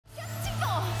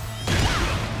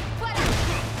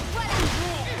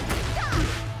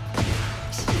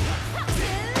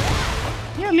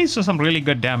leads to some really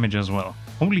good damage as well.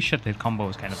 Holy shit, that combo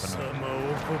is kind of annoying.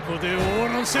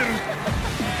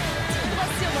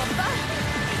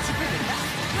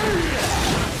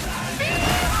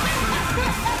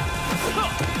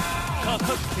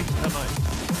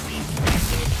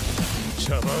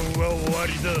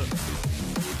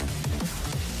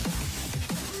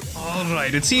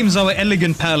 Alright, it seems our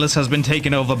elegant palace has been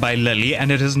taken over by Lili,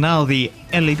 and it is now the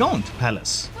Élégante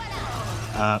palace.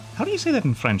 How do you say that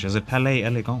in French? Is it Palais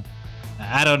Élégant?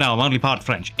 I don't know, I'm only part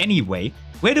French. Anyway,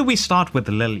 where do we start with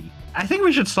Lili? I think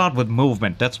we should start with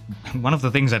movement. That's one of the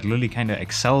things that Lili kind of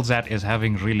excels at, is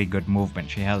having really good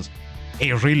movement. She has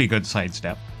a really good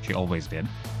sidestep. She always did.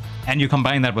 And you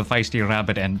combine that with Feisty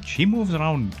Rabbit, and she moves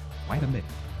around quite a bit.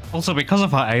 Also, because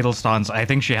of her idle stance, I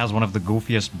think she has one of the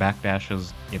goofiest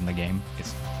backdashes in the game.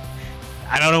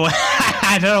 I don't know what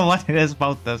I don't know what it is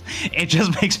about this. It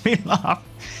just makes me laugh.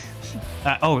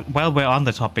 Oh, while we're on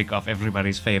the topic of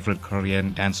everybody's favorite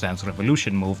Korean Dance Dance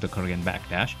Revolution move, the Korean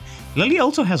backdash, Lili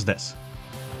also has this.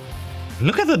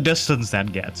 Look at the distance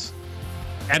that gets.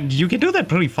 And you can do that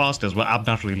pretty fast as well. I'm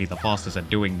not really the fastest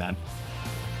at doing that.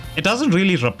 It doesn't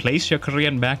really replace your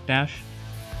Korean backdash,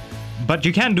 but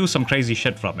you can do some crazy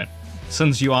shit from it.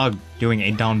 Since you are doing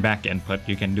a down back input,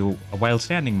 you can do a wild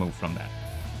standing move from that.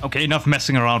 Okay, enough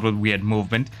messing around with weird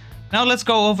movement. Now let's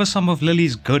go over some of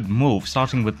Lili's good moves,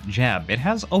 starting with jab. It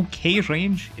has okay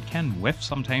range. It can whiff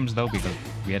sometimes though because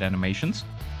of weird animations.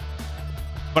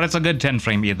 But it's a good 10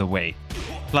 frame either way.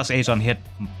 +8 on hit,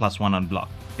 +1 on block.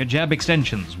 Your jab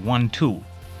extensions, 1, 2.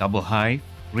 Double high,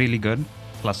 really good.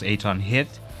 +8 on hit.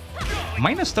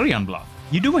 -3 on block.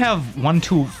 You do have 1,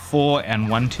 2, 4 and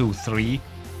 1, 2, 3,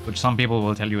 which some people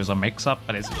will tell you is a mix-up,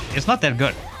 but it's not that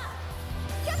good.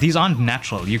 These aren't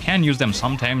natural. You can use them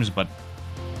sometimes, but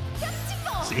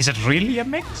is it really a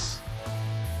mix?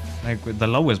 Like, the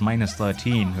low is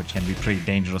 -13, which can be pretty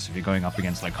dangerous if you're going up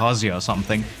against like Kazuya or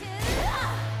something.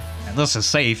 And this is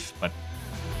safe, but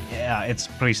yeah, it's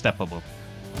pretty steppable.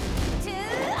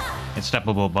 It's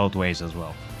steppable both ways as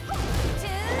well.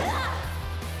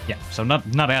 Yeah, so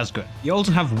not as good. You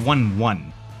also have 1,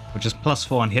 1, which is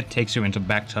 +4 on hit, takes you into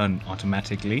back turn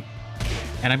automatically.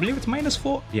 And I believe it's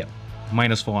 -4? Yeah,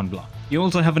 -4 on block. You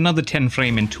also have another 10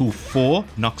 frame in 2, 4,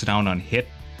 knocks down on hit.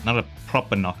 Not a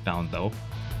proper knockdown though.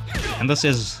 And this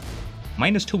is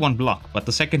 -2 on block, but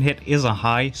the second hit is a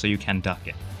high, so you can duck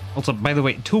it. Also, by the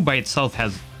way, 2 by itself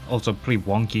has also pretty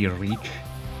wonky reach.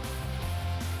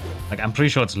 Like, I'm pretty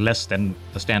sure it's less than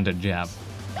the standard jab.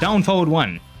 Down forward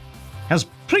 1 has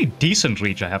pretty decent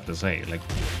reach, I have to say. Like,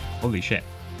 holy shit.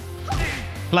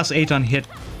 +8 on hit,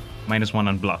 -1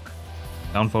 on block.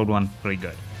 Down forward 1, pretty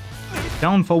good.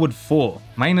 Down forward 4,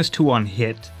 -2 on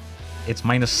hit. It's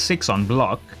 -6 on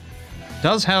block.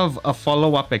 Does have a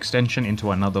follow-up extension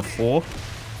into another 4.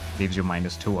 Leaves you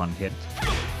 -2 on hit.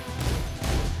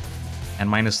 And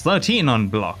 -13 on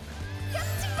block.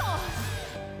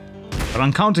 But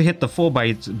on counter hit,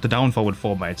 the down forward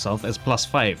 4 by itself is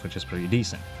 +5, which is pretty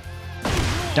decent.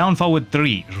 Down forward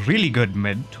 3, really good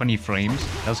mid, 20 frames.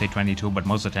 Does say 22, but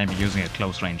most of the time you're using it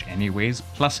close range anyways.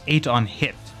 +8 on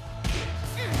hit.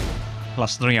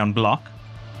 +3 on block.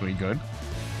 Pretty good.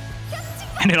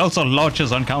 And it also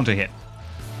launches on counter hit.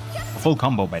 A full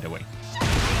combo, by the way.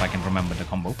 If I can remember the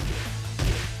combo.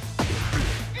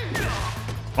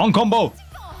 Wrong combo!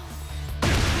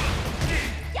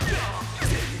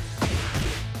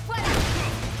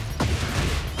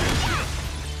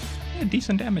 Yeah,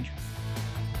 decent damage.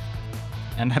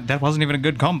 And that wasn't even a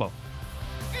good combo.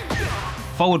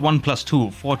 Forward 1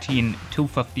 +2, 14,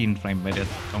 215 frame rate.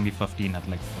 It's only 15 at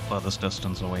like the furthest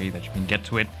distance away that you can get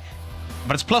to it.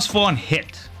 But it's +4 on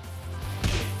hit.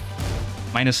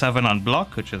 -7 on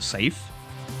block, which is safe.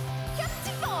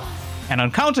 And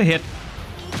on counter hit,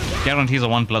 guarantees a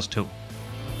 1 +2.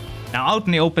 Now out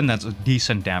in the open, that's a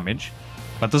decent damage.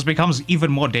 But this becomes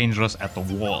even more dangerous at the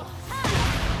wall.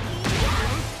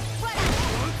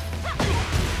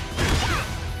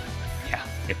 Yeah,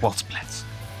 it wall splats.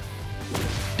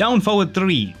 Down forward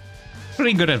 3.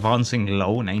 Pretty good advancing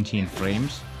low, 19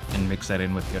 frames. And mix that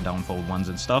in with your down forward 1s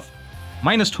and stuff.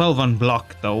 -12 on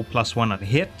block though, +1 on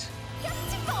hit.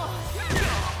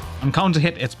 On counter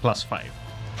hit, it's +5.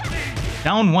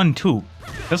 Down 1, 2.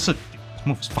 This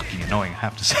move is fucking annoying, I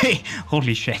have to say.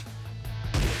 Holy shit.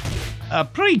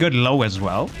 Pretty good low as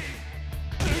well.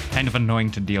 Kind of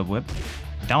annoying to deal with.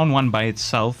 Down 1 by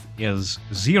itself is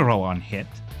 0 on hit.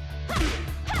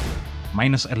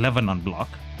 -11 on block.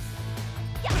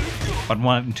 But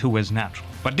 1, 2 is natural.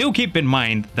 But do keep in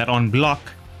mind that on block,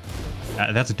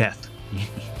 that's death.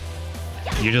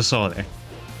 You just saw there.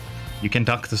 you can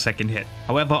duck the second hit.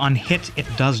 However, on hit, it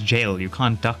does jail. You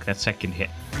can't duck that second hit.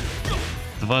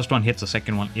 The first one hits, the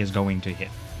second one is going to hit.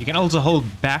 You can also hold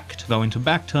back to go into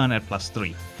back turn at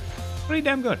 +3. Pretty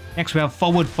damn good. Next, we have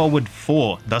forward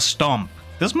 4, the stomp.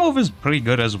 This move is pretty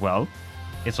good as well.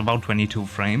 It's about 22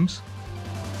 frames.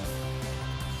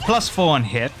 +4 on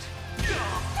hit.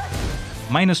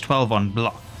 -12 on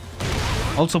block.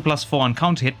 Also +4 on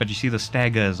counter hit, but you see the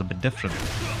stagger is a bit different.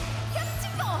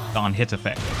 The on hit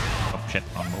effect. Oh shit,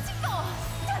 wrong move.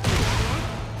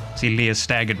 See, Lee is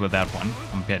staggered with that one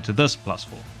compared to this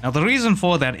 +4. Now the reason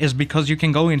for that is because you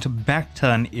can go into back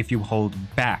turn if you hold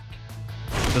back.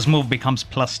 This move becomes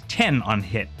 +10 on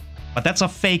hit, but that's a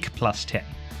fake +10.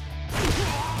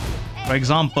 For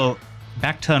example,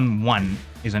 back turn 1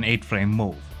 is an 8-frame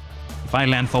move. If I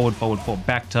land forward 4,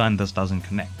 back turn, this doesn't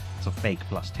connect. It's a fake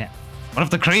 +10. One of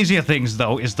the crazier things,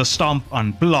 though, is the stomp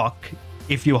on block.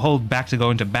 If you hold back to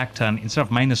go into back turn, instead of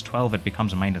 -12, it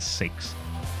becomes a -6.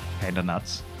 Kinda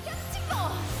nuts.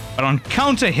 But on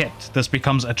counter hit, this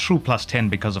becomes a true +10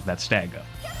 because of that stagger.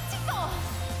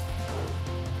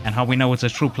 And how we know it's a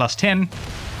true +10?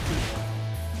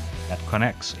 That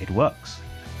connects. It works.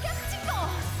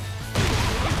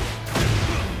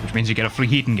 Which means you get a free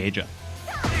heat engager.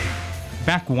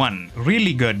 Back 1,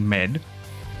 really good mid.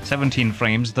 17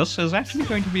 frames. This is actually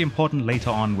going to be important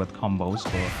later on with combos.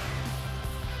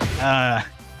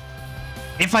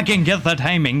 If I can get the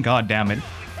timing, god damn it.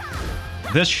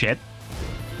 This shit.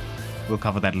 We'll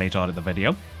cover that later on in the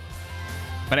video.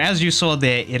 But as you saw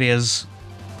there, it is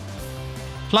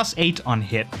 +8 on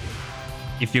hit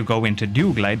if you go into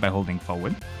Dew Glide by holding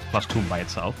forward. +2 by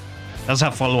itself. Does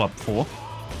have follow-up 4.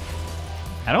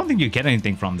 I don't think you get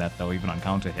anything from that though, even on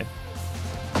counter hit.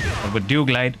 But with Dew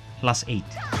Glide, +8.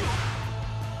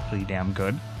 Pretty damn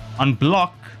good. On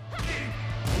block,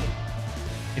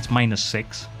 it's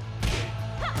 -6.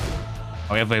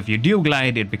 However, if you Dew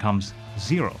Glide, it becomes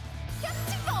 0.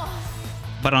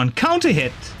 But on counter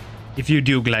hit, if you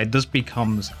Dew Glide, this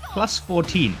becomes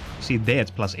 +14. See there,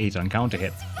 it's +8 on counter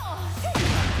hit.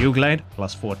 Dew Glide,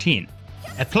 +14.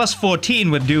 At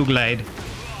 +14 with Dew Glide,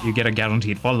 you get a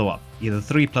guaranteed follow-up. Either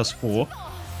 3 +4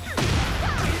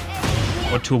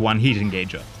 or 2-1 heat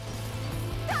engager.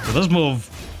 So this move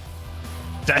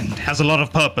has a lot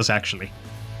of purpose, actually.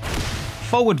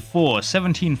 Forward 4,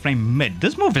 17 frame mid.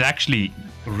 This move is actually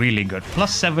really good.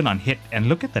 +7 on hit, and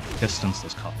look at the distance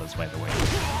this covers, by the way.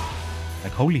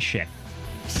 Like, holy shit.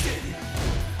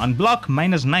 On block,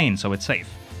 -9, so it's safe.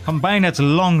 Combine its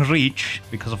long reach,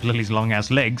 because of Lily's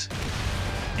long-ass legs.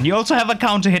 And you also have a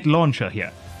counter-hit launcher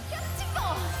here.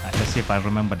 Right, let's see if I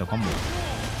remember the combo.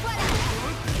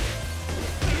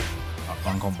 Oh,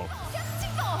 wrong combo.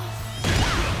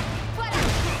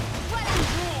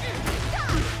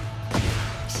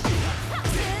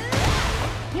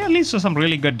 Yeah, it leads to some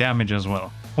really good damage as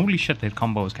well. Holy shit, that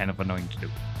combo is kind of annoying to do.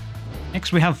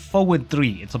 Next we have forward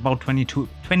 3. It's about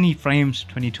 20 frames,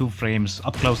 22 frames.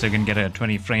 Up close you can get it at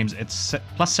 20 frames. It's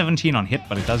 +17 on hit,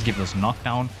 but it does give us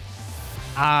knockdown.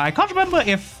 I can't remember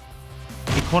if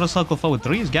the quarter circle forward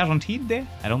 3 is guaranteed there.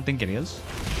 I don't think it is.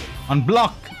 On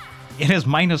block, it is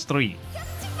 -3.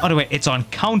 By the way, it's on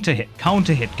counter hit.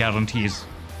 Counter hit guarantees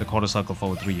the quarter circle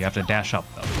forward 3. You have to dash up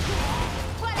though.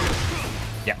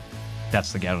 Yeah,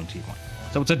 that's the guaranteed one.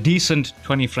 So it's a decent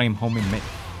 20 frame homing mid.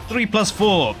 3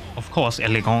 +4, of course,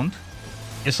 ÉLÉGANTE.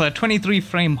 It's a 23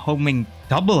 frame homing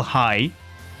double high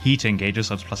heat engager,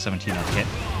 so it's +17 on hit.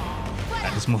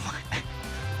 This move,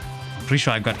 I'm pretty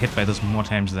sure I got hit by this more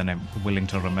times than I'm willing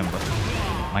to remember.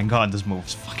 My god, this move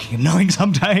is fucking annoying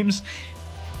sometimes.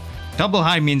 Double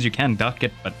high means you can duck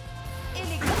it, but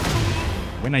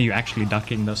when are you actually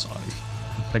ducking this?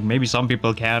 Like, maybe some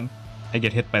people can. I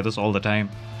get hit by this all the time.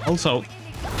 Also,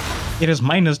 it is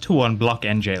 -2 on block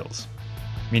and jails,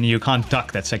 meaning you can't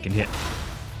duck that second hit.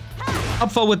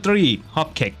 Up forward 3,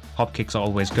 hop kick. Hop kicks are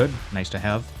always good, nice to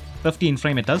have. 15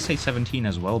 frame, it does say 17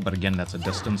 as well, but again, that's a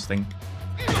distance thing.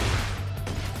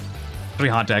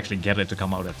 Pretty hard to actually get it to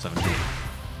come out at 17.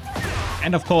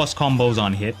 And of course, combos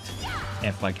on hit,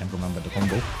 if I can remember the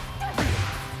combo.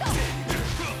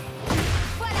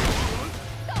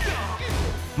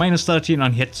 -13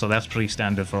 on hit, so that's pretty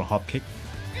standard for a hop kick.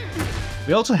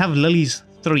 We also have Lily's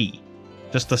 3,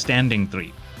 just the standing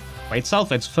 3. By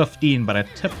itself, it's 15, but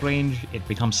at tip range, it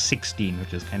becomes 16,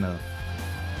 which is kind of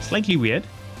slightly weird.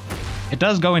 It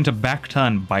does go into back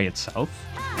turn by itself,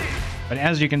 but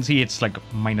as you can see, it's like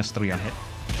 -3 on hit,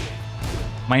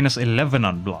 -11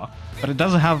 on block, but it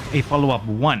does have a follow-up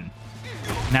 1,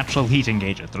 natural heat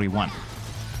engager, 3-1.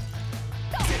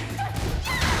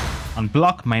 On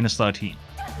block, -13.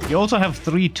 You also have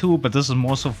 3-2, but this is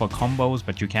more so for combos,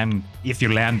 but you can, if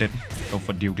you land it, go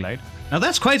for Dew Glide. Now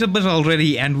that's quite a bit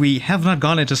already, and we have not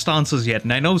gone into stances yet,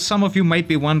 and I know some of you might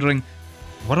be wondering,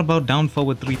 what about down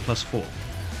forward 3+4?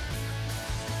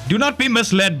 Do not be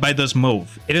misled by this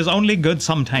move. It is only good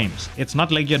sometimes. It's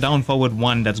not like your down forward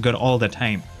 1 that's good all the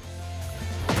time.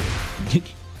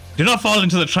 Do not fall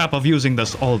into the trap of using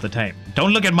this all the time.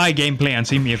 Don't look at my gameplay and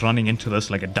see me running into this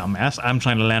like a dumbass. I'm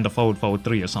trying to land a forward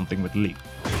 3 or something with Lili.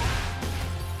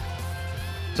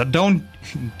 So don't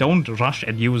rush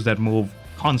and use that move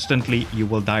constantly. You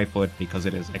will die for it because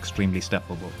it is extremely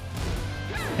steppable.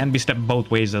 Can be stepped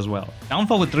both ways as well. Down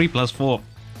forward 3+4.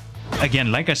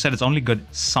 Again, like I said, it's only good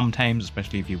sometimes,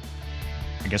 especially if you,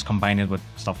 I guess, combine it with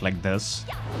stuff like this.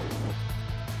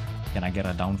 Can I get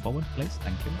a down forward, please?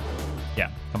 Thank you. Yeah,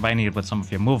 combining it with some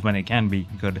of your movement, it can be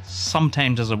good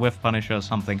sometimes as a whiff punisher or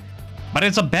something. But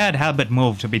it's a bad habit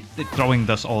move to be throwing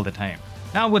this all the time.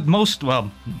 Now with most, well,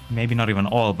 maybe not even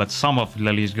all, but some of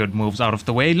Lili's good moves out of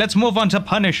the way, let's move on to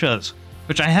punishers,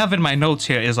 which I have in my notes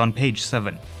here is on page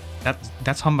 7.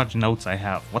 That's how much notes I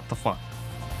have. What the fuck?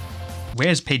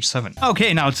 Where's page 7?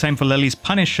 Okay, now it's time for Lili's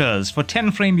punishers. For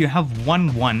 10 frame, you have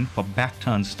 1-1 for back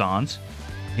turn stance.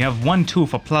 You have 1-2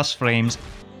 for plus frames.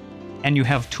 And you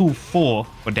have 2-4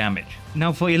 for damage.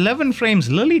 Now for 11 frames,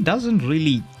 Lili doesn't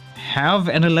really have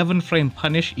an 11 frame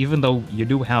punish, even though you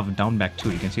do have down back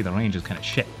 2. You can see the range is kind of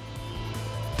shit.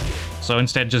 So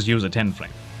instead, just use a 10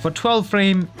 frame. For 12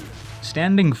 frame,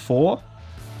 standing 4.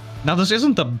 Now this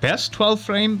isn't the best 12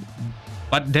 frame,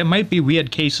 but there might be weird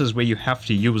cases where you have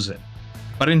to use it.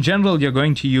 But in general, you're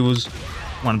going to use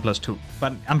 1+2.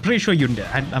 But I'm pretty sure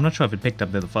I'm not sure if it picked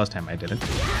up there the first time I did it.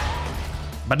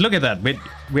 But look at that.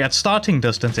 We're at starting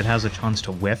distance, it has a chance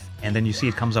to whiff, and then you see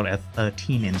it comes out at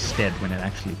 13 instead when it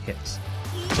actually hits.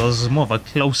 So this is more of a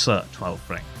closer 12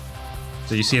 frame.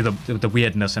 So you see the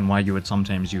weirdness and why you would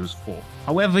sometimes use 4.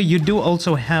 However, you do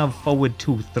also have forward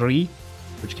 2-3,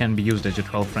 which can be used as your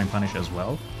 12 frame punish as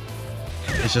well.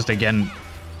 It's just, again,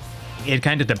 it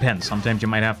kind of depends. Sometimes you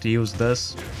might have to use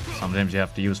this, sometimes you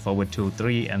have to use forward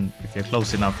 2-3, and if you're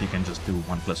close enough, you can just do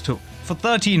 1+2. For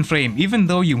 13 frame, even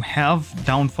though you have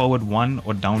down forward 1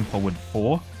 or down forward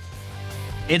 4,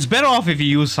 it's better off if you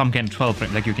use some kind of 12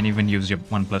 frame, like you can even use your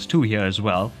 1+2 here as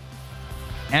well.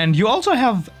 And you also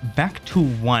have back to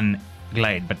 1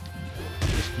 glide, but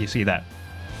you see that.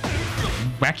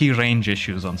 Wacky range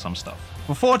issues on some stuff.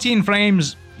 For 14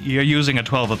 frames, you're using a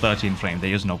 12 or 13 frame.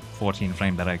 There is no 14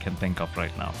 frame that I can think of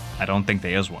right now. I don't think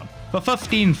there is one. For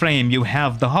 15 frame, you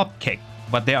have the hop kick,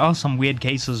 but there are some weird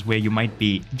cases where you might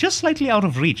be just slightly out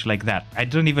of reach like that. I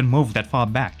didn't even move that far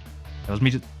back. That was me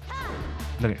just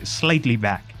look, slightly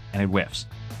back, and it whiffs.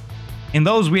 In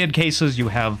those weird cases, you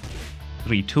have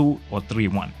 3-2 or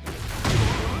 3-1.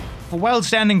 For wild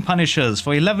standing punishers,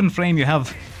 for 11 frame, you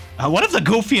have one of the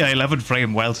goofier 11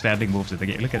 frame wild standing moves in the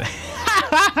game. Look at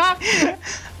that.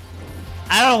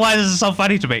 I don't know why this is so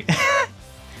funny to me.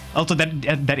 Also,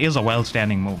 that is a wild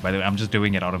standing move, by the way. I'm just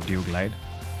doing it out of Dew Glide.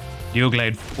 Dew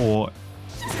Glide 4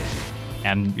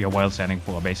 and your wild standing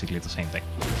 4 are basically the same thing.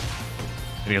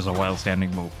 It is a wild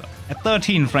standing move, though. At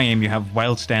 13 frame, you have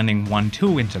wild standing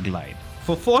 1-2 into glide.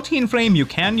 For 14 frame, you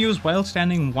can use wild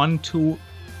standing 1-2,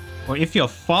 or if you're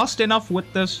fast enough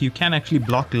with this, you can actually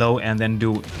block low and then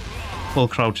do full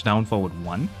crouch down forward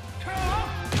 1.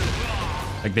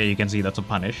 Like there you can see that's a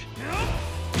punish.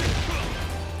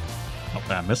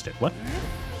 Oh, I missed it. What?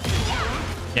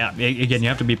 Yeah, again, you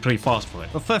have to be pretty fast for it.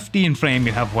 For 15 frame,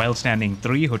 you have wild standing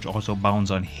 3, which also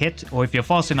bounds on hit, or if you're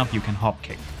fast enough, you can hop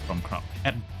kick from crouch.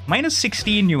 At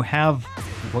 -16, you have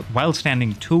wild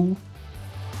standing 2,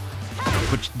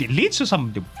 which leads to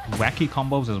some wacky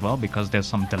combos as well, because there's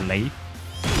some delay.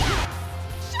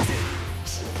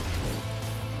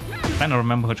 I'm trying to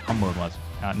remember which combo it was.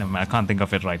 Never mind, I can't think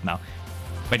of it right now.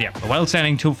 But yeah, a wild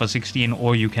standing 2 for 16,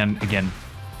 or you can, again,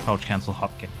 crouch cancel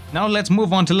hop kick. Now let's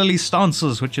move on to Lili's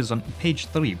stances, which is on page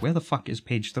 3. Where the fuck is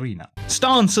page 3 now?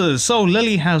 Stances! So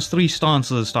Lili has 3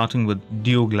 stances, starting with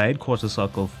Dew Glide, quarter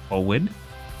circle forward.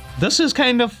 This is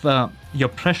kind of your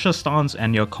pressure stance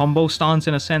and your combo stance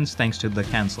in a sense, thanks to the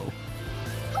cancel.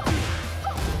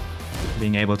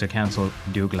 Being able to cancel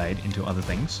Dew Glide into other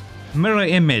things. Mirror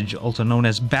image, also known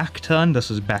as back turn. This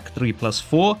is back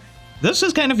 3+4. This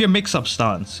is kind of your mix-up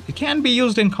stance. It can be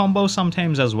used in combo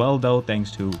sometimes as well, though,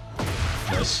 thanks to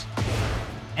this.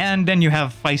 And then you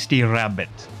have Feisty Rabbit.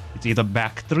 It's either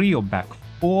back 3 or back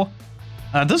 4.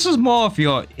 This is more of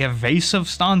your evasive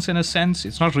stance in a sense.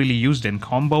 It's not really used in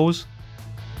combos.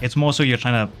 It's more so you're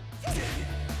trying to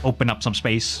open up some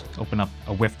space, open up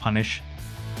a whiff punish.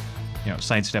 You know,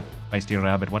 sidestep Feisty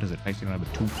Rabbit. What is it? Feisty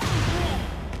Rabbit 2.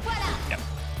 Yep.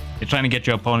 You're trying to get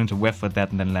your opponent to whiff with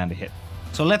that and then land a hit.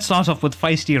 So let's start off with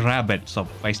Feisty Rabbit. So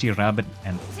Feisty Rabbit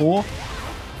and 4.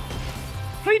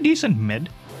 Pretty decent mid.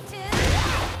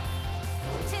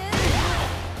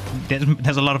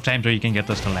 There's a lot of times where you can get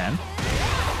this to land.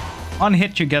 On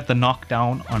hit, you get the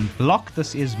knockdown. On block,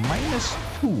 this is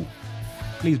 -2.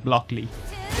 Please block, Lee.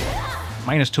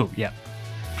 -2, yeah.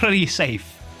 Pretty safe.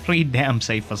 Pretty damn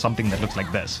safe for something that looks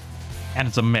like this. And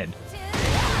it's a mid.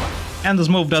 And this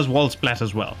move does wall splat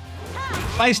as well.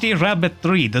 Feisty Rabbit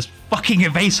 3, this fucking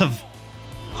evasive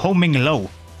homing low.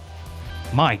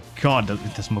 My god,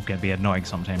 this move can be annoying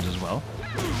sometimes as well.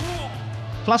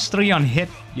 +3 on hit,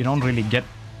 you don't really get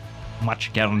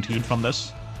much guaranteed from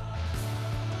this.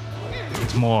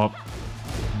 It's more,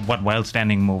 what wild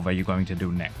standing move are you going to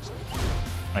do next?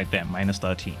 Right there,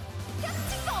 -13.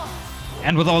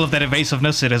 And with all of that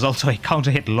evasiveness, it is also a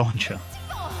counter hit launcher.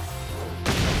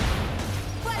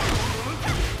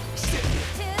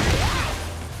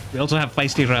 We also have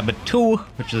Feisty Rabbit 2,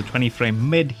 which is a 20 frame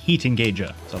mid heat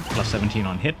engager. So +17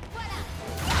 on hit.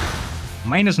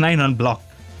 -9 on block.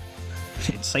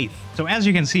 It's safe. So as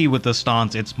you can see with the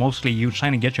stance, it's mostly you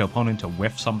trying to get your opponent to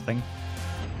whiff something.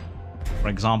 For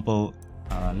example,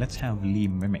 let's have Lee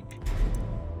mimic.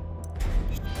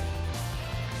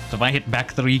 So if I hit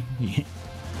back 3...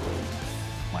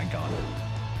 My god.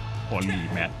 Poor Lee,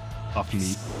 man. Off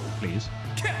Lee, please.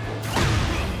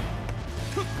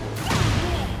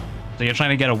 So you're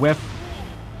trying to get a whiff,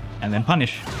 and then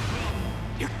punish.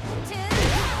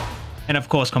 And of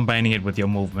course combining it with your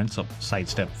movements of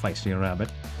sidestep, Feisty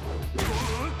Rabbit.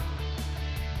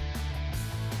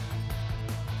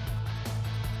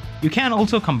 You can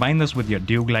also combine this with your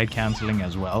dew glide cancelling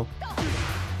as well.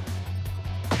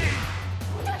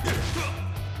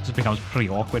 This becomes pretty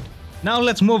awkward. Now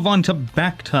let's move on to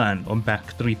back turn, or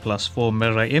back 3+4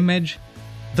 mirror image.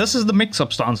 This is the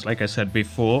mix-up stance like I said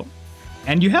before.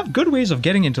 And you have good ways of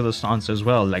getting into the stance as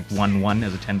well, like 1-1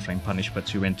 as a 10 frame punish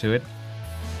puts you into it.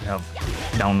 You have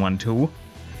down 1-2.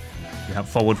 You have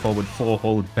forward 4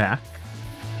 hold back.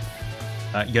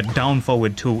 Your down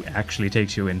forward 2 actually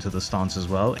takes you into the stance as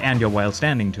well, and your wild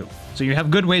standing 2. So you have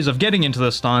good ways of getting into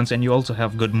the stance, and you also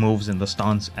have good moves in the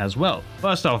stance as well.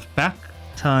 First off, back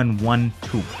turn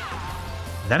 1-2.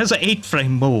 That is an 8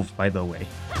 frame move, by the way.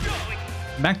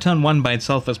 Back turn 1 by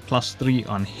itself is +3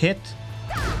 on hit.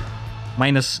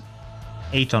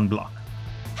 -8 on block.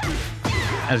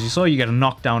 As you saw, you get a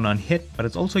knockdown on hit, but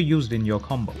it's also used in your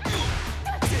combo,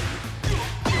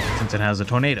 since it has a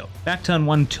tornado. Back turn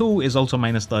 1-2 is also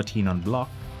 -13 on block,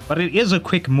 but it is a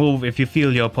quick move if you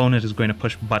feel your opponent is going to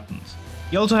push buttons.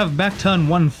 You also have back turn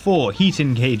 1-4 heat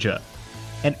engager.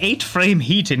 An 8 frame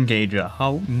heat engager,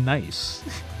 how nice.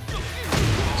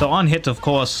 So on hit, of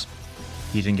course,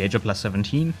 heat engager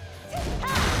 +17.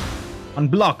 On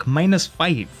block,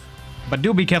 -5. But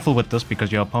do be careful with this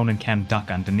because your opponent can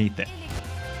duck underneath it.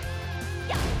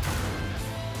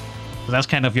 So that's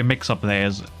kind of your mix-up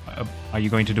there. Are you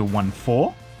going to do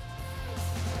 1-4?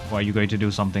 Or are you going to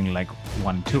do something like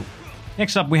 1-2?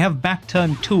 Next up, we have back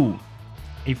turn 2.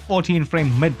 A 14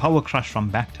 frame mid power crush from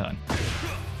back turn.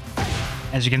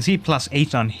 As you can see,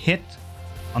 +8 on hit.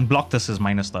 On block, this is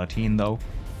 -13 though.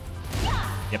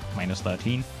 Yep,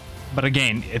 -13. But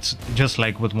again, it's just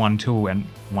like with 1-2 and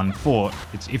 1-4.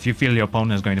 It's if you feel your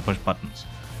opponent is going to push buttons.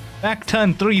 Back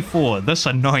turn 3-4. This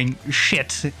annoying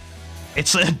shit.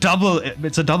 It's a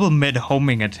double mid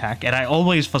homing attack, and I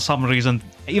always, for some reason,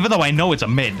 even though I know it's a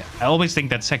mid, I always think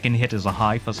that second hit is a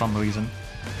high for some reason.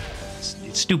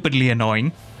 It's stupidly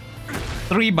annoying.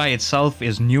 3 by itself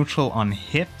is neutral on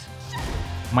hit,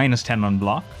 -10 on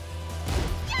block.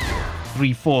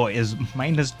 3-4 is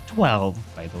 -12,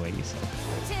 by the way, so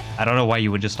I don't know why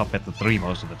you would just stop at the 3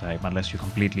 most of the time, unless you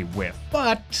completely whiff.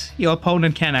 But your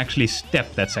opponent can actually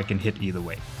step that second hit either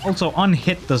way. Also, on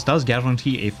hit, this does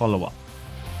guarantee a follow-up.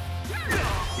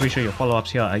 Pretty sure your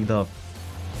follow-ups here are either...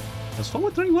 Does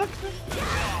forward 3 work?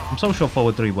 I'm so sure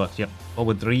forward 3 works, yep.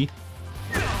 Forward 3.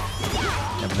 You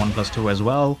have 1+2 as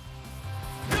well.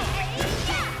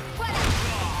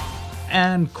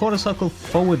 And quarter circle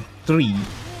forward 3.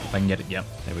 If I can get it, yep,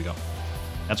 there we go.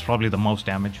 That's probably the most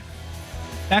damage.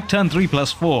 Back turn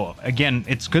 3+4. Again,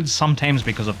 it's good sometimes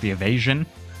because of the evasion.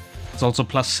 It's also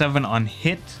 +7 on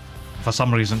hit. For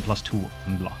some reason, +2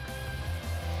 on block.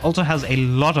 Also has a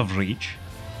lot of reach.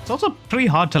 It's also pretty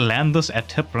hard to land this at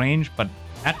tip range, but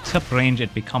at tip range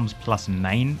it becomes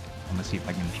 +9. I'm gonna see if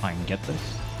I can try and get this.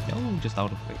 Oh, just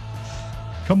out of way.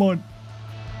 Come on.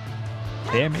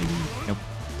 There, maybe? Nope.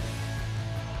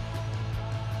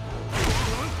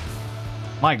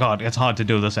 My god, it's hard to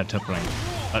do this at tip range.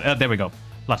 There we go.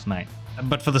 +9.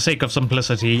 But for the sake of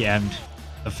simplicity and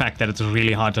the fact that it's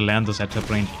really hard to land the setup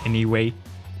range anyway.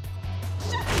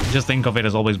 Just think of it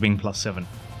as always being +7.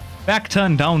 Back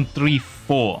turn down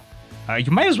 3-4.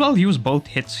 You might as well use both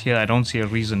hits here. I don't see a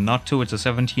reason not to. It's a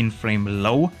 17 frame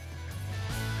low.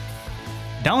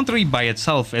 Down 3 by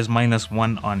itself is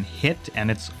 -1 on hit,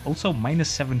 and it's also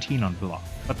 -17 on block.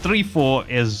 But 3-4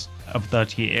 is of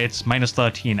 30. It's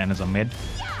 -13 and is a mid.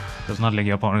 So it's not like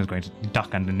your opponent is going to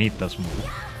duck underneath this move.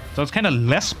 So it's kind of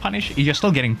less punish. You're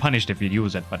still getting punished if you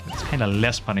use it, but it's kind of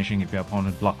less punishing if your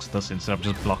opponent blocks this instead of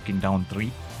just blocking down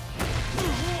 3.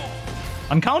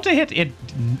 On counter hit, it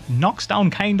knocks down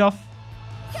kind of.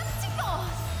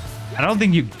 I don't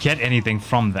think you get anything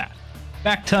from that.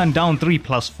 Back turn down 3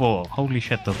 +4. Holy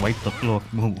shit, the wipe the floor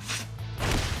move.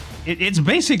 It's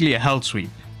basically a hell sweep.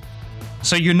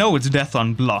 So you know it's death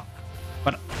on block.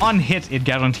 But on hit, it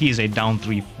guarantees a down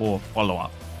 3-4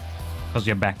 follow-up. Because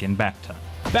you're back in back turn.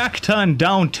 Back turn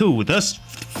down 2. This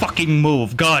fucking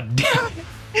move, god damn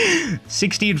it.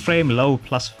 16 frame low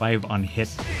 +5 on hit.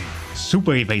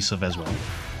 Super evasive as well.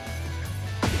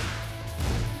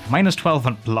 -12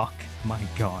 on block. My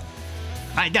god.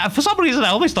 For some reason, I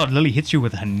always thought Lili hits you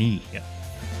with her knee here.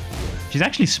 She's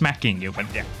actually smacking you, but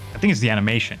yeah, I think it's the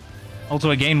animation.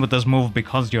 Also, again, with this move,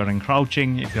 because you're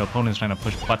encrouching, if your opponent's trying to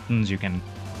push buttons, you can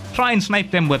try and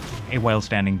snipe them with a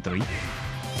while-standing 3.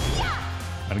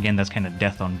 But again, that's kind of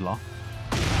death on block.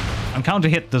 On counter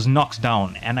hit, this knocks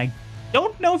down, and I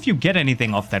don't know if you get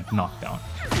anything off that knockdown.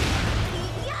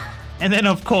 And then,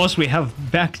 of course, we have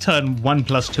back turn 1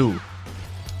 +2.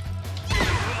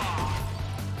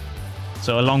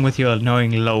 So along with your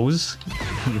annoying lows,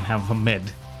 you have a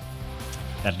mid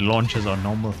that launches on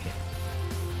normal hit.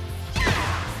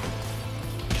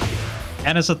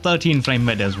 And it's a 13 frame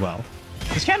mid as well.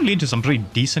 This can lead to some pretty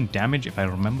decent damage if I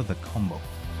remember the combo.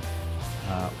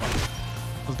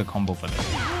 What's the combo for this?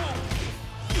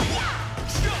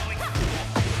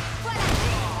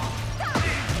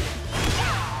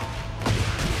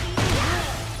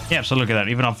 Yeah, so look at that.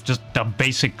 Even off just the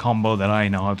basic combo that I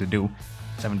know how to do.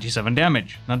 77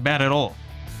 damage. Not bad at all.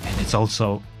 And it's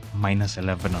also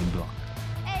 -11 on block.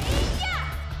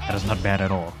 That is not bad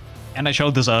at all. And I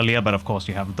showed this earlier, but of course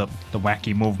you have the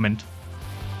wacky movement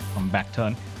from back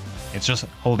turn. It's just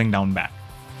holding down back.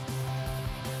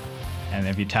 And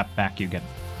if you tap back, you get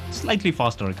slightly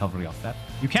faster recovery off that.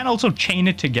 You can also chain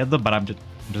it together, but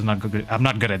I'm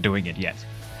not good at doing it yet.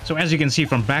 So as you can see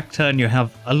from back turn, you have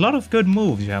a lot of good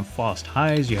moves. You have fast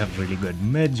highs, you have really good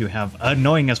mids, you have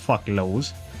annoying as fuck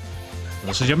lows.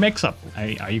 This is your mix-up.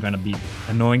 Are you going to be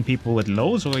annoying people with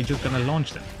lows, or are you just going to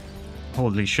launch them?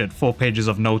 Holy shit, 4 pages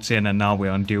of notes in, and now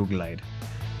we're on Dew Glide.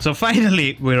 So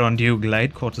finally, we're on Dew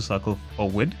Glide, quarter circle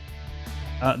forward.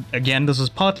 Again, this is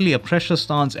partly a pressure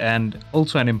stance and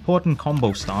also an important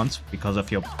combo stance because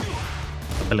of your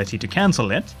ability to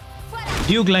cancel it.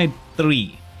 Dew Glide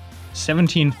 3.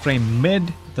 17 frame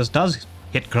mid. This does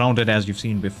hit grounded as you've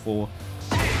seen before.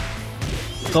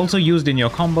 It's also used in your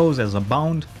combos as a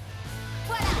bound.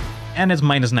 And it's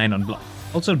 -9 on block.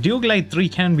 Also, Dew Glide 3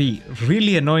 can be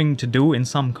really annoying to do in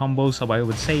some combos, so I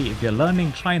would say if you're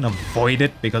learning, try and avoid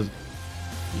it because,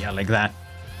 yeah, like that.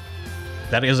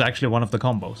 That is actually one of the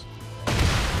combos.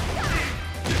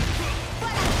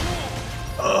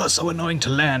 Oh, so annoying to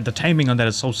land. The timing on that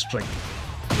is so strict.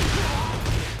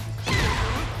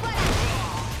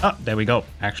 Oh, there we go.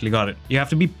 Actually got it. You have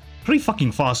to be pretty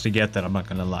fucking fast to get that, I'm not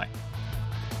gonna lie.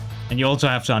 And you also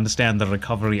have to understand the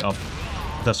recovery of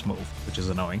this move, which is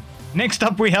annoying. Next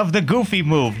up, we have the goofy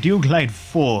move, Dew Glide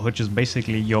 4, which is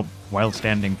basically your while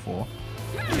standing 4.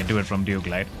 You can do it from Dew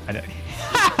Glide.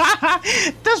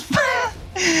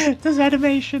 this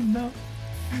animation, though.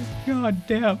 God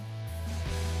damn.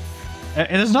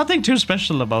 There's nothing too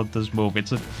special about this move.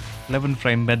 It's a 11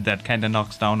 frame mid that kind of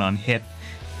knocks down on hit.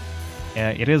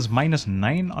 It is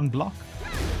 -9 on block.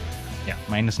 Yeah,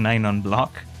 -9 on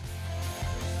block.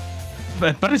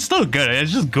 But it's still good.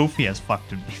 It's just goofy as fuck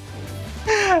to me.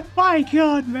 My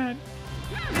god, man.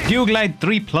 Dew Glide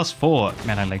 3 +4.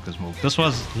 Man, I like this move. This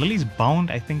was Lili's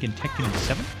bound, I think, in Tekken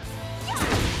 7.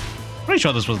 Pretty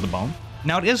sure this was the bound.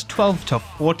 Now, it is 12 to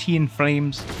 14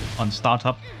 frames on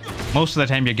startup. Most of the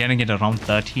time, you're getting it around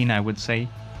 13, I would say.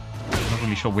 I'm not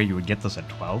really sure where you would get this at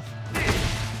 12.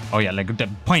 Oh yeah, like the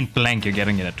point blank, you're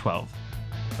getting it at 12.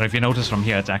 But if you notice from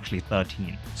here, it's actually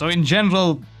 13. So in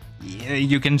general,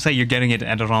 you can say you're getting it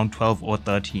at around 12 or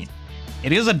 13.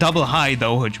 It is a double high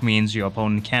though, which means your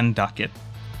opponent can duck it.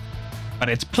 But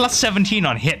it's +17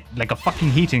 on hit, like a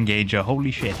fucking heat engager,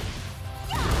 holy shit.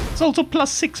 It's also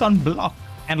 +6 on block.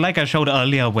 And like I showed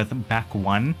earlier with back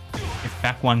 1, if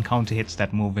back 1 counter hits,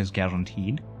 that move is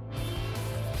guaranteed.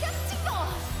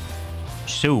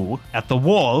 2 at the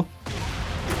wall.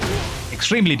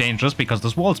 Extremely dangerous because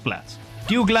this wall splats.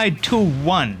 Dew Glide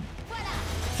 2-1.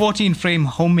 14 frame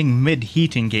homing mid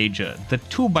heat engager. The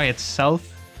 2 by itself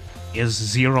is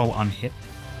 0 on hit.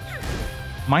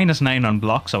 -9 on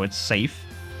block, so it's safe.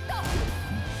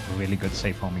 Really good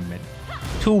safe homing mid.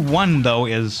 2-1 though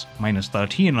is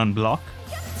 -13 on block.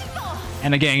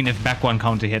 And again, if back 1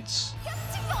 counter hits,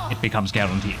 it becomes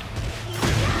guaranteed.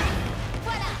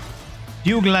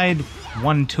 Dew Glide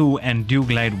 1-2 and Dew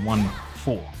Glide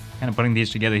 1-4. Kind of putting these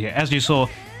together here. As you saw,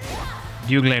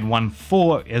 Dew Glide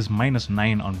 1-4 is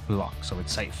 -9 on block, so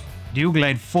it's safe. Dew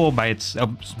Glide 4 by its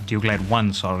Dew Glide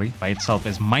 1, sorry, by itself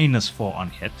is -4 on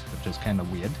hit, which is kind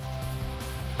of weird.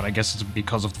 But I guess it's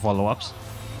because of the follow-ups.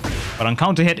 But on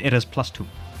counter hit, it is +2.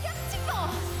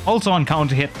 Also on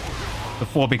counter hit, the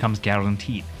 4 becomes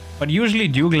guaranteed. But usually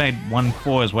Dew Glide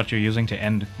 1-4 is what you're using to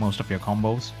end most of your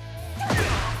combos.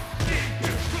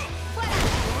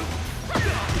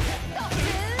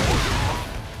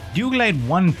 Dew Glide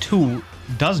 1-2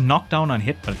 does knock down on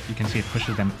hit, but you can see it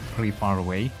pushes them pretty far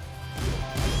away.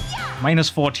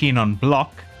 -14 on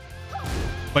block,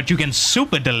 but you can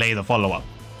super delay the follow-up.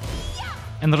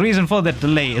 And the reason for that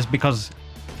delay is because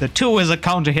the 2 is a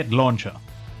counter hit launcher.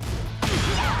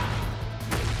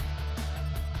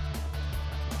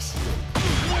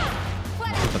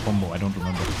 What's the combo? I don't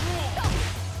remember.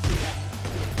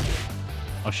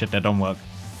 Oh shit, that don't work.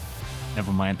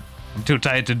 Never mind. I'm too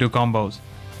tired to do combos.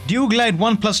 Dew Glide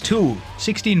 1+2,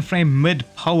 16 frame mid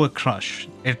power crush.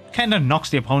 It kind of knocks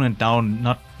the opponent down,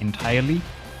 not entirely.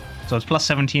 So it's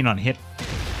 +17 on hit.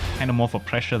 Kind of more for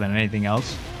pressure than anything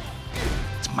else.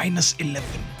 It's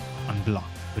 -11 on block,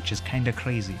 which is kind of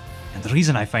crazy. And the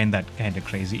reason I find that kind of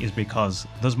crazy is because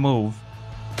this move,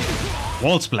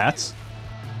 wall splats.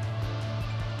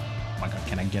 Oh my god,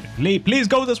 can I get it? Lee, please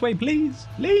go this way, please!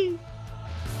 Lee!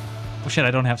 Oh shit,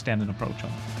 I don't have standard approach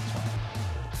on.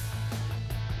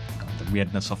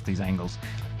 Weirdness of these angles.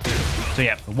 So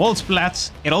yeah, the wall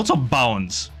splats. It also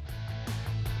bounds.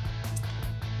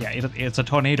 Yeah, it's a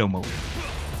tornado move.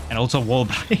 And also wall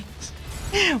breaks.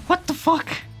 What the fuck?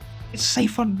 It's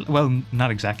safe on... Well,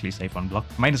 not exactly safe on block.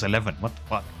 -11. What the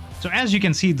fuck? So as you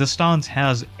can see, the stance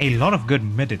has a lot of good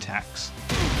mid attacks.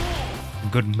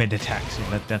 Good mid attacks.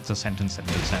 Yeah, that's a sentence that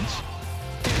makes sense.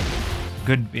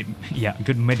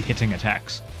 Good mid hitting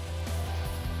attacks.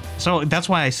 So that's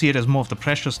why I see it as more of the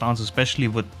pressure stance, especially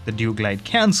with the Dew Glide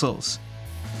cancels.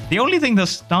 The only thing the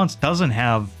stance doesn't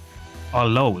have are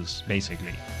lows,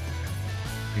 basically.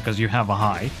 Because you have a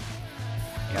high,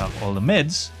 you have all the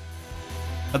mids,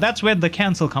 but that's where the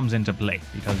cancel comes into play,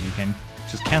 because you can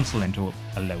just cancel into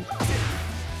a low.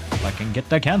 If I can get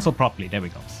the cancel properly, there we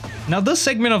go. Now this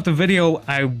segment of the video,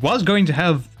 I was going to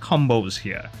have combos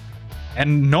here.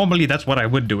 And normally that's what I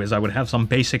would do, is I would have some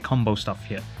basic combo stuff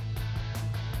here.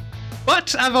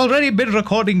 But I've already been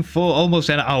recording for almost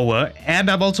an hour, and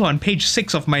I'm also on page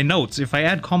 6 of my notes. If I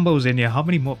add combos in here, how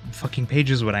many more fucking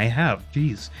pages would I have?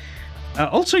 Jeez.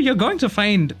 Also, you're going to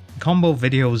find combo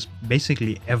videos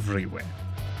basically everywhere.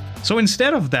 So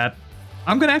instead of that,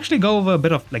 I'm going to actually go over a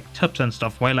bit of like tips and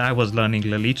stuff while I was learning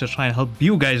Lili to try and help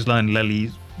you guys learn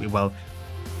Lili's, well,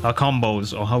 her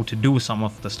combos or how to do some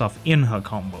of the stuff in her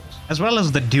combos. As well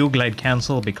as the Dew Glide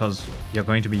cancel, because you're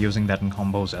going to be using that in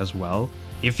combos as well.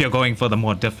 If you're going for the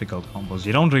more difficult combos,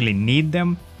 you don't really need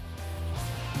them.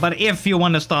 But if you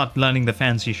want to start learning the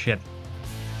fancy shit,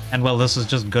 and well, this is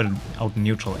just good out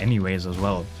neutral anyways as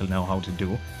well to know how to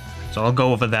do. So I'll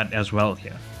go over that as well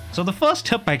here. So the first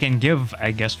tip I can give,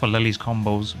 I guess, for Lili's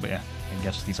combos, yeah, I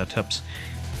guess these are tips.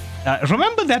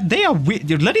 Remember that they are weird.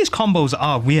 Lili's combos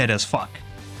are weird as fuck.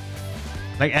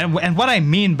 Like, and what I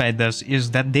mean by this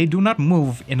is that they do not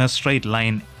move in a straight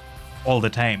line all the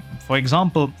time. For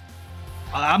example,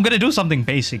 I'm gonna do something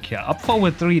basic here. Up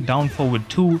forward 3, down forward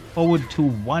 2, forward 2,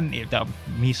 1.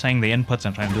 Me saying the inputs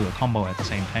and trying to do the combo at the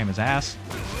same time is ass.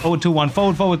 Forward 2, 1,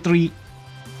 forward, forward 3.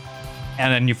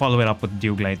 And then you follow it up with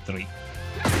Dew Glide 3.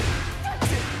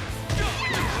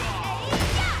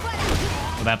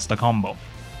 So that's the combo.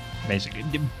 Basically.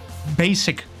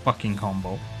 Basic fucking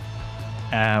combo.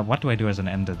 What do I do as an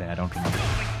ender there? I don't remember.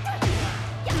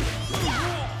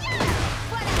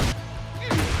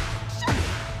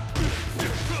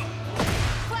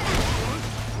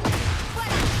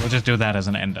 We'll just do that as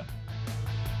an ender.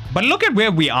 But look at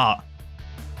where we are.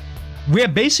 We're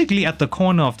basically at the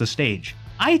corner of the stage.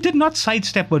 I did not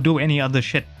sidestep or do any other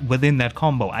shit within that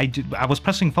combo. I was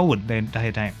pressing forward the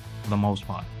entire time, for the most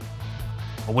part.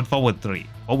 Forward, forward 3.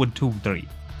 Forward 2, 3.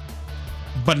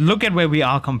 But look at where we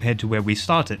are compared to where we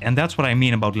started. And that's what I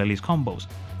mean about Lili's combos.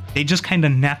 They just kind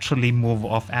of naturally move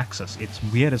off axis. It's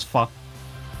weird as fuck.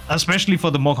 especially for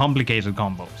the more complicated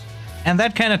combos. And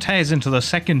that kind of ties into the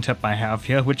second tip I have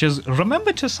here, which is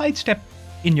remember to sidestep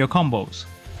in your combos.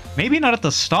 Maybe not at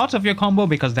the start of your combo,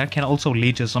 because that can also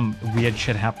lead to some weird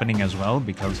shit happening as well,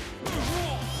 because...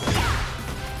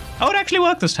 Oh, it actually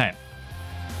worked this time.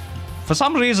 For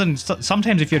some reason,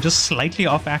 sometimes if you're just slightly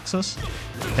off axis,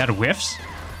 that whiffs.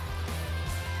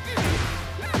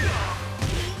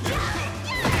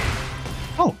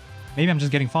 Oh, maybe I'm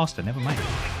just getting faster, never mind.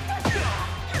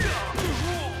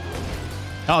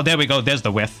 Oh, there we go, there's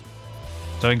the whiff.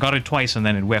 So it got it twice and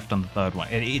then it whiffed on the third one.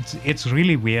 It's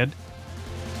really weird.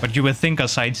 But you would think a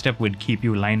sidestep would keep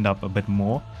you lined up a bit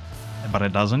more, but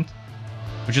it doesn't.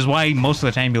 Which is why most of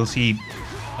the time you'll see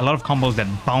a lot of combos that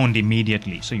bound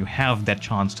immediately, so you have that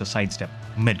chance to sidestep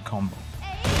mid-combo.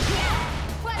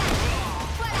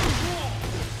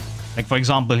 Like for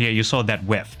example here, you saw that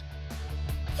whiffed.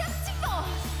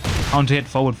 Counter hit,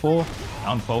 forward 4,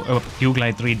 down 4, due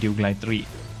glide 3, due glide 3.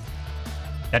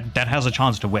 That has a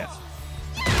chance to whiff.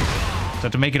 So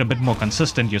to make it a bit more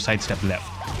consistent, you sidestep left.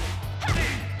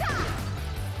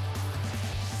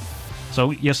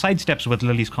 So your sidesteps with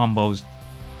Lili's combos,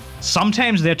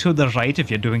 sometimes they're to the right if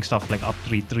you're doing stuff like up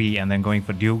 3-3 and then going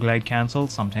for due glide cancel.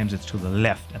 Sometimes it's to the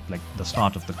left at like the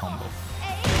start of the combo.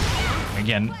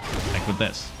 Again, like with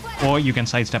this. Or you can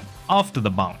sidestep after the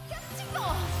bound.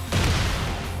 Oh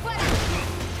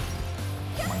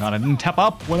my god, I didn't tap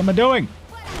up. What am I doing?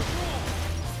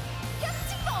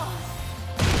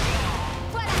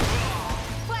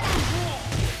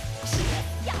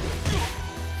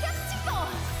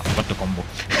 I forgot the combo.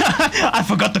 I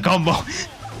forgot the combo.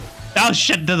 Oh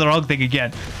shit, did the wrong thing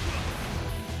again.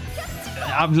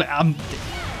 I'm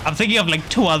thinking of like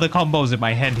 2 other combos in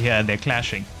my head here and they're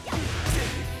clashing.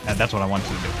 And that's what I wanted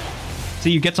to do. So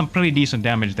you get some pretty decent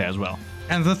damage there as well.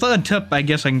 And the third tip I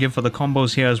guess I can give for the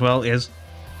combos here as well is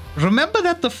remember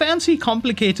that the fancy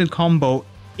complicated combo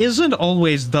isn't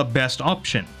always the best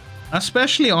option,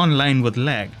 especially online with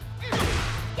lag.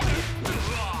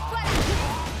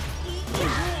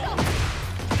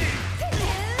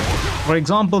 For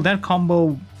example, that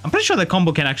combo, I'm pretty sure that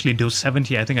combo can actually do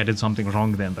 70. I think I did something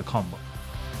wrong there in the combo.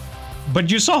 But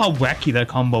you saw how wacky that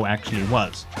combo actually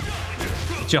was.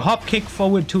 It's your hop kick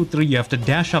forward 2-3. You have to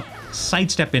dash up,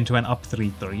 sidestep into an up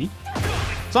 3-3.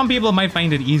 Some people might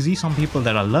find it easy. Some people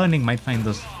that are learning might find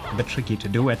this a bit tricky to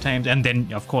do at times. And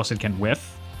then, of course, it can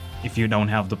whiff if you don't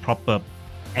have the proper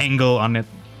angle on it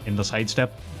in the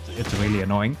sidestep. It's really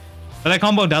annoying. But that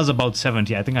combo does about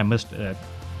 70. I think I missed a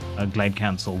glide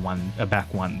cancel one, a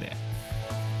back one there.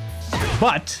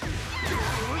 But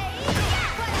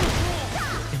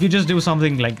if you just do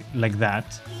something like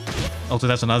that, also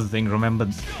that's another thing, remember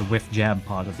the whiff jab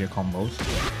part of your combos.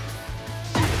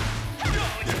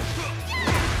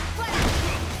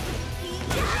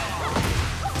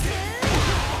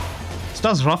 This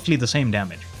does roughly the same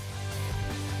damage.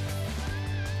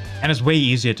 And it's way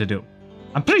easier to do.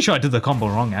 I'm pretty sure I did the combo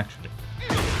wrong actually.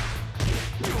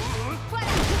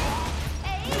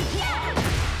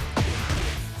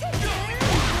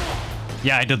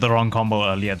 Yeah, I did the wrong combo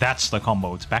earlier. That's the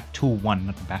combo. It's back 2-1,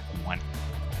 not back 1.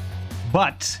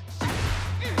 But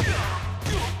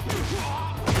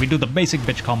we do the basic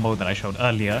bitch combo that I showed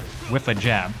earlier with a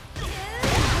jab.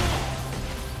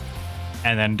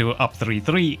 And then do up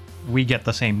 3-3. We get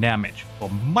the same damage for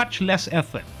much less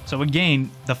effort. So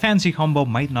again, the fancy combo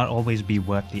might not always be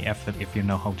worth the effort if you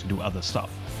know how to do other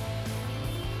stuff.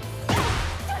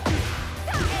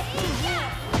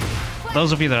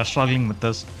 Those of you that are struggling with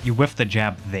this, you whiff the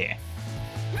jab there.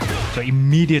 So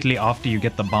immediately after you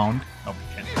get the bound... Oh,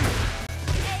 shit.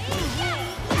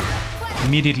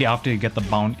 Immediately after you get the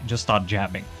bound, just start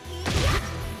jabbing.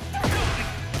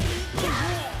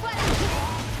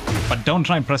 But don't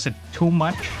try and press it too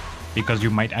much, because you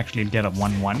might actually get a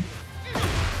 1-1.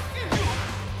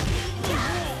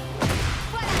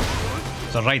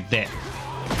 So right there,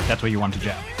 that's where you want to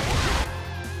jab.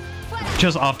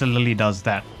 Just after Lili does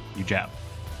that, you jab.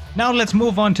 Now let's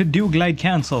move on to due glide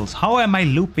cancels. How am I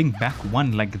looping back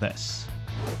 1 like this?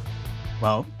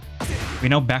 Well, we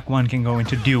know back 1 can go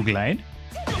into due glide,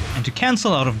 and to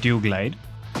cancel out of due glide,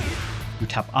 you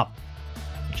tap up,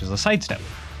 which is a sidestep.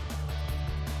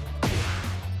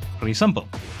 Pretty simple.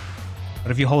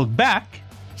 But if you hold back,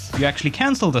 you actually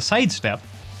cancel the sidestep,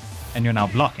 and you're now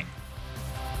blocking.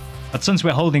 But since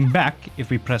we're holding back, if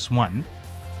we press 1,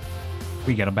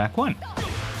 we get a back 1.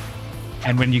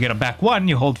 And when you get a back 1,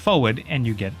 you hold forward and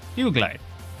you get due glide.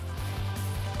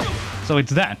 So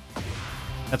it's that.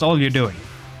 That's all you're doing.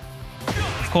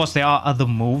 Of course, there are other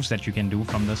moves that you can do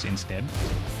from this instead.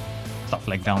 Stuff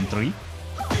like down 3.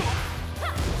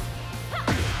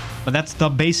 But that's the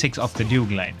basics of the dew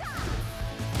glide.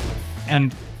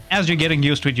 And as you're getting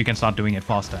used to it, you can start doing it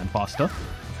faster and faster,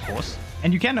 of course.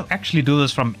 And you can actually do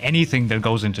this from anything that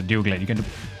goes into dew glide. You can do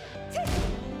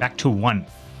back 2, 1.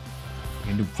 You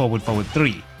can do forward, forward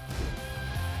 3.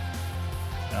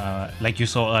 Like you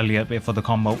saw earlier for the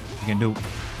combo, you can do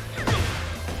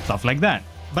stuff like that.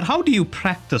 But how do you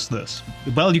practice this?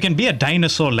 Well, you can be a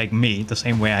dinosaur like me, the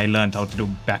same way I learned how to do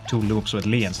back 2 loops with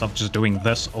Lee and stuff, just doing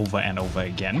this over and over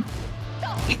again.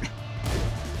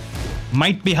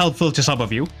 Might be helpful to some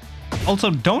of you. Also,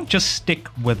 don't just stick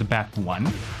with back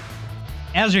 1.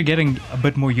 As you're getting a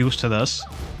bit more used to this,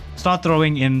 start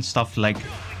throwing in stuff like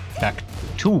back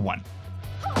 2, 1.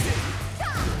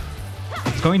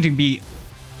 It's going to be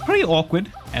pretty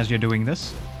awkward as you're doing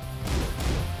this,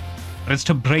 but it's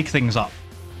to break things up.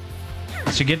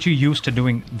 It's to get you used to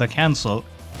doing the cancel,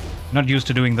 not used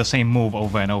to doing the same move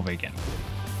over and over again.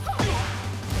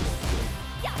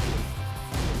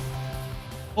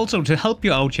 Also, to help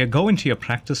you out here, go into your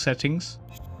practice settings.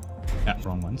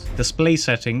 Wrong ones. Display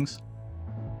settings.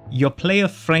 Your player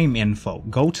frame info.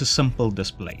 Go to simple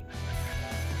display.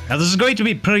 Now this is going to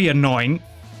be pretty annoying,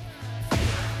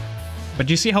 but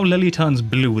you see how Lili turns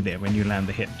blue there when you land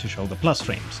the hit to show the plus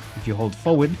frames. If you hold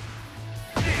forward,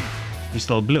 he's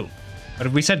still blue. But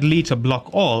if we set Lee to block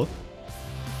all,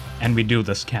 and we do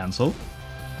this cancel,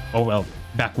 oh well,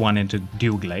 back 1 into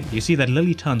dew glide, you see that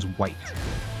Lili turns white.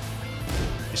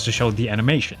 It's to show the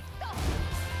animation.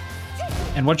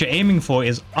 And what you're aiming for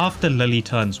is after Lili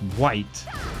turns white,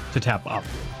 to tap up.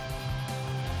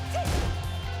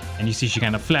 And you see she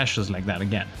kind of flashes like that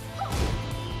again.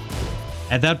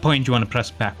 At that point, you want to press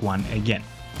back 1 again.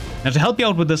 Now to help you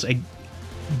out with this,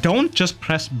 don't just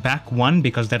press back 1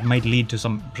 because that might lead to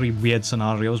some pretty weird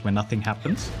scenarios where nothing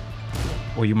happens.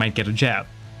 Or you might get a jab.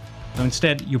 So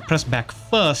instead, you press back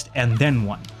first and then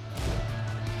 1.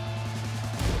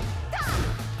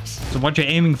 So what you're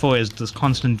aiming for is this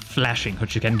constant flashing,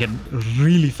 which you can get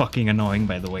really fucking annoying,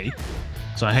 by the way.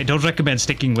 So I don't recommend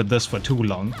sticking with this for too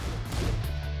long.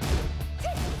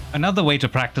 Another way to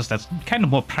practice that's kind of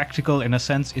more practical in a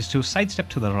sense is to sidestep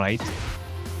to the right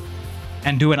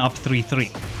and do an up 3-3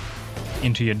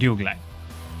 into your dew glide.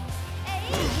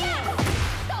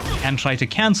 And try to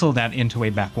cancel that into a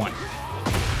back 1.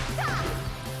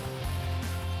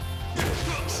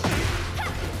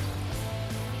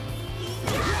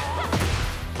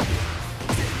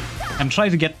 And try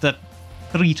to get that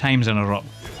 3 times in a row.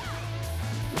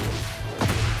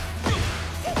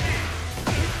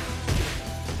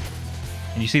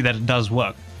 And you see that it does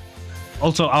work.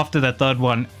 Also, after that third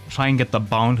one, try and get the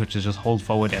bound, which is just hold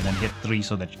forward and then hit 3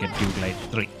 so that you get dew glide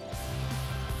 3.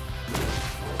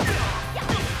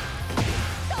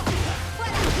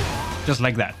 Just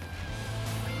like that.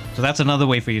 So that's another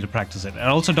way for you to practice it. And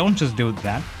also, don't just do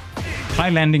that.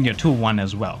 Try landing your 2-1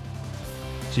 as well.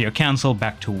 So your cancel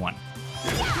back to 1.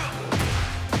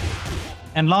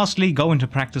 And lastly, go into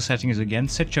practice settings again.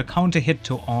 Set your counter hit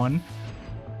to on.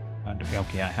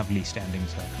 Okay, I have Lee standing,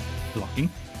 so blocking.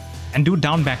 And do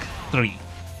down back 3.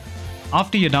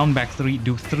 After your down back 3,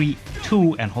 do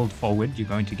 3-2 and hold forward. You're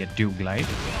going to get dew glide.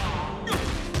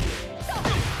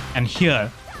 And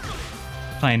here,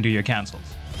 try and do your cancels.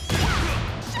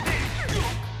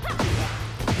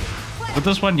 With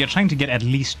this one, you're trying to get at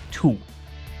least 2.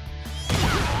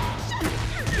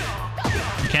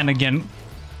 You can again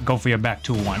go for your back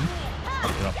 2-1.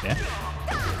 You're up there.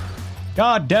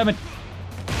 God damn it!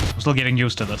 I'm still getting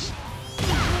used to this.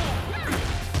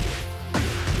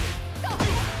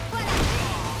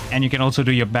 And you can also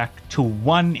do your back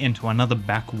 2-1 into another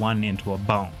back 1 into a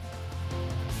bound.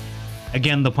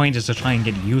 Again, the point is to try and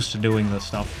get used to doing this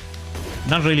stuff.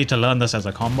 Not really to learn this as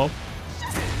a combo.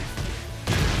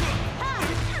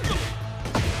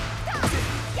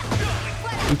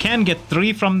 You can get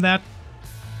 3 from that,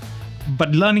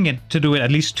 but learning it to do it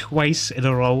at least twice in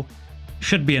a row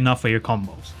should be enough for your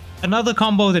combos. Another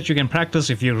combo that you can practice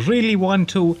if you really want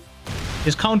to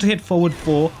is counter hit forward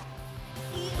 4.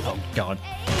 Oh god.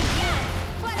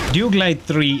 Dew glide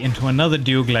 3 into another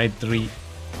dew glide 3.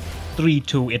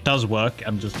 3-2. It does work.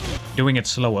 I'm just doing it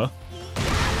slower.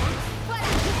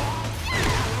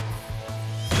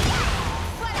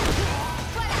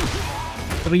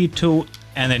 Three, 2,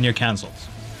 and then your cancels.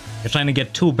 You're trying to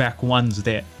get 2 back 1s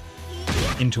there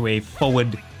into a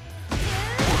forward,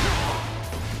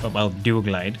 well, dew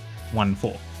glide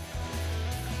 1-4.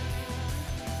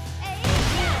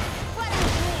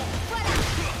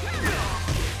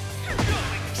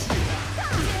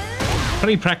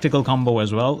 Pretty practical combo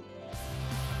as well.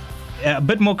 A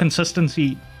bit more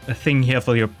consistency thing here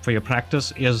for your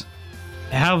practice is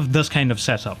have this kind of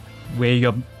setup where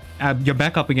you're you're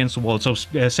back up against the wall. So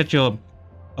set your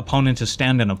opponent to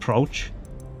stand and approach.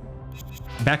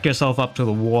 Back yourself up to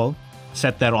the wall.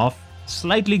 Set that off.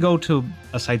 Slightly go to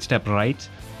a sidestep right.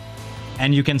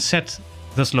 And you can set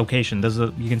this location.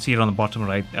 You can see it on the bottom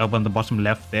right, on the bottom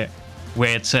left there,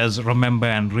 where it says remember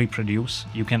and reproduce.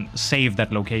 You can save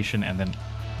that location and then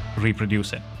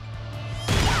reproduce it.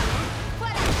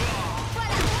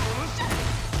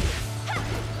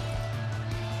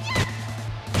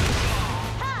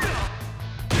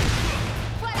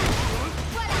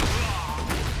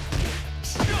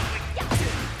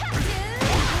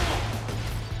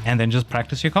 And then just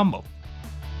practice your combo.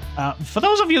 For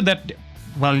those of you that,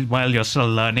 while you're still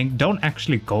learning, don't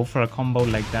actually go for a combo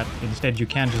like that. Instead, you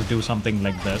can just do something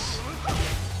like this.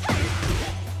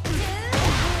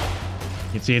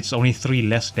 You see, it's only 3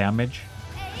 less damage.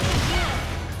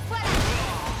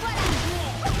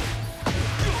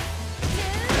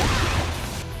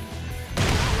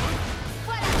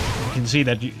 You can see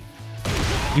that you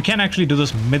can actually do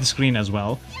this mid-screen as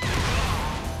well.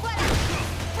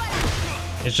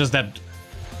 It's just that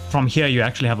from here you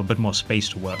actually have a bit more space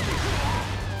to work.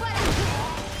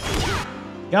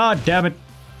 God damn it.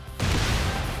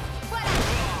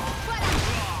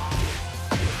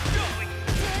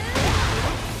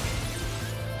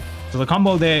 So the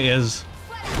combo there is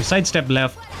you sidestep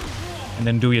left and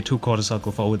then do your 2 quarter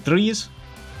circle forward 3s.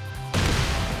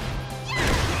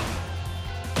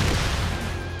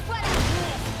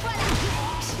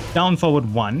 Down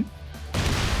forward 1.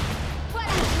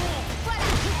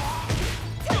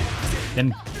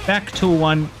 Then back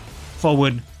 2-1,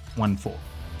 forward 1-4.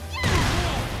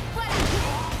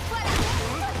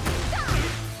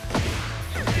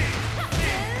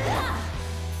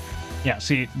 Yeah,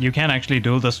 see, you can actually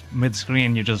do this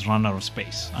mid-screen, you just run out of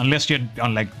space. Unless you're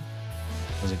on, like,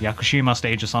 was it Yakushima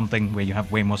stage or something, where you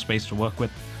have way more space to work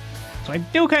with. So I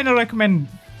do kind of recommend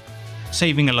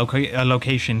saving a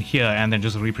location here and then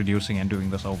just reproducing and doing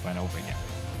this over and over again.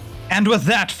 And with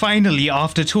that, finally,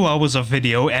 after 2 hours of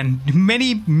video and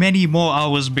many, many more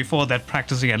hours before that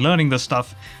practicing and learning this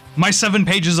stuff, my 7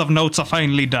 pages of notes are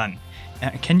finally done.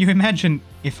 Can you imagine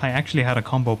if I actually had a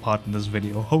combo part in this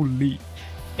video? Holy.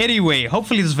 Anyway,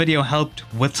 hopefully this video helped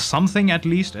with something at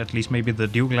least maybe the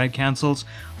Dual Glide cancels.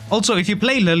 Also, if you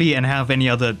play Lili and have any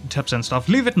other tips and stuff,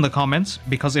 leave it in the comments,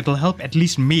 because it'll help at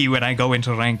least me when I go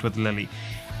into ranked with Lili.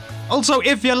 Also,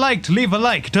 if you liked, leave a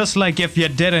like, dislike if you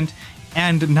didn't.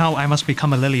 And now I must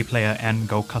become a Lili player and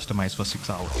go customize for 6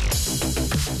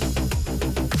 hours.